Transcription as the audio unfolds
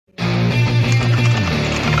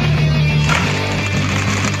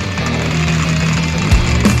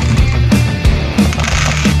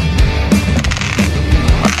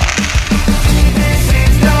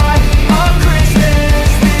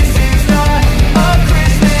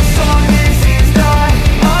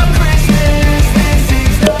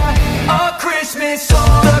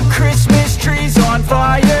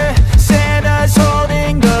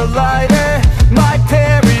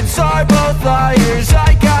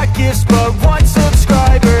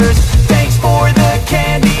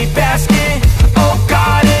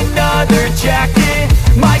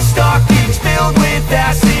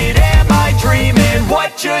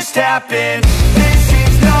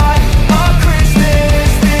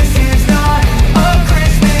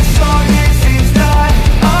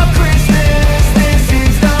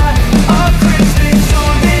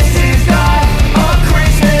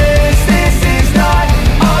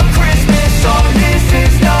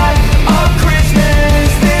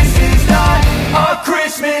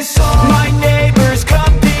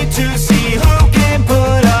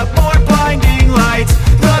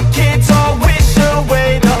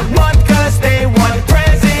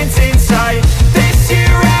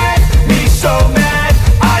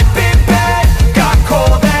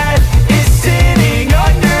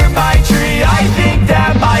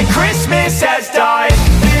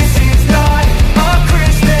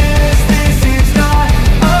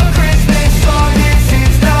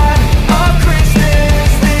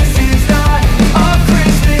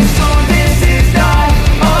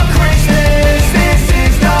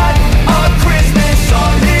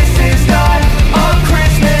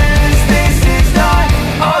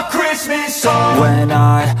When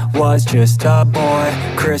I was just a boy,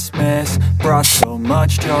 Christmas brought so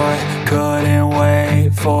much joy. Couldn't wait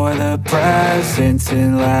for the presents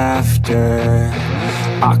and laughter.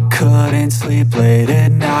 I couldn't sleep late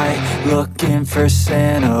at night, looking for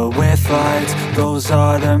Santa with lights. Those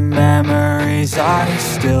are the memories I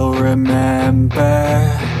still remember.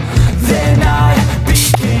 Then I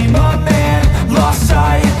became a man, lost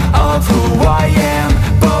sight of who I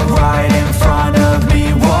am, but right